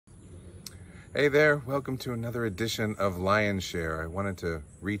Hey there, welcome to another edition of Lion's Share. I wanted to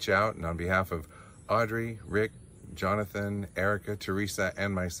reach out and on behalf of Audrey, Rick, Jonathan, Erica, Teresa,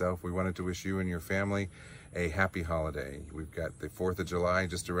 and myself, we wanted to wish you and your family a happy holiday. We've got the 4th of July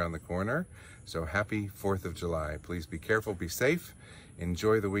just around the corner, so happy 4th of July. Please be careful, be safe,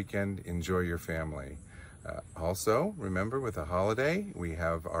 enjoy the weekend, enjoy your family. Also, remember with a holiday, we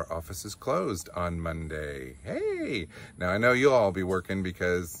have our offices closed on Monday. Hey! Now I know you'll all be working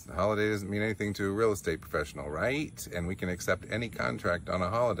because the holiday doesn't mean anything to a real estate professional, right? And we can accept any contract on a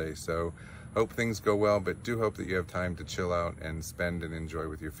holiday, so hope things go well, but do hope that you have time to chill out and spend and enjoy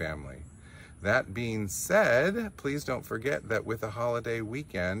with your family. That being said, please don't forget that with a holiday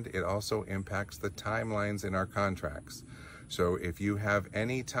weekend, it also impacts the timelines in our contracts. So if you have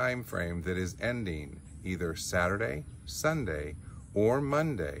any time frame that is ending either Saturday, Sunday, or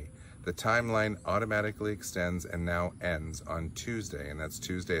Monday, the timeline automatically extends and now ends on Tuesday, and that's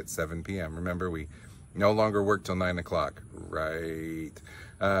Tuesday at 7 p.m. Remember, we no longer work till 9 o'clock, right?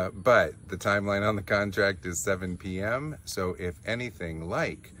 But the timeline on the contract is 7 p.m., so if anything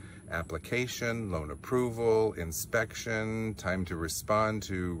like application, loan approval, inspection, time to respond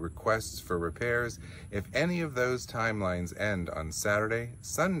to requests for repairs, if any of those timelines end on Saturday,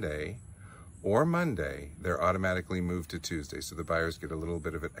 Sunday, or Monday, they're automatically moved to Tuesday, so the buyers get a little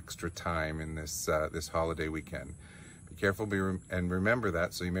bit of an extra time in this this holiday weekend. Be careful and remember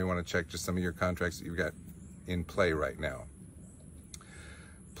that, so you may want to check just some of your contracts that you've got in play right now.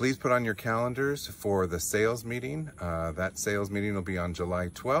 Please put on your calendars for the sales meeting. That sales meeting will be on July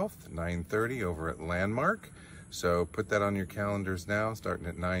 12th, 9:30 over at Landmark. So put that on your calendars now, starting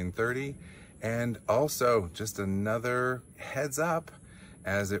at 9:30. And also, just another heads up,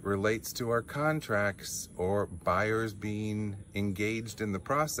 as it relates to our contracts or buyers being engaged in the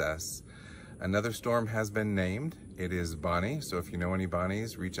process, another storm has been named. It is Bonnie, so if you know any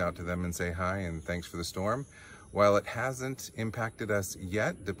Bonnies, reach out to them and say hi and thanks for the storm. While it hasn't impacted us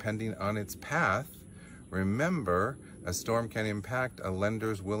yet, depending on its path, remember, a storm can impact a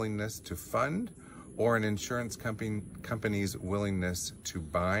lender's willingness to fund or an insurance company's willingness to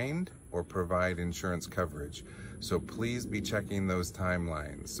bind or provide insurance coverage. So please be checking those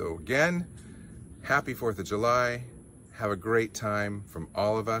timelines. So again, happy 4th of July. Have a great time from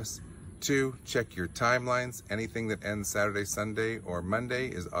all of us. 2, check your timelines. Anything that ends Saturday, Sunday, or Monday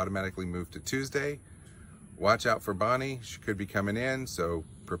is automatically moved to Tuesday. Watch out for Bonnie. She could be coming in, so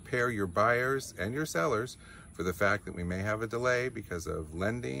prepare your buyers and your sellers for the fact that we may have a delay because of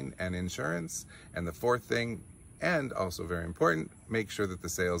lending and insurance. And the 4th thing, and also very important, make sure that the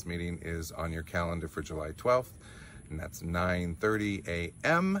sales meeting is on your calendar for July 12th, and that's 9:30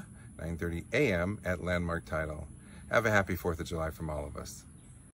 a.m. at Landmark Title. Have a happy 4th of July from all of us.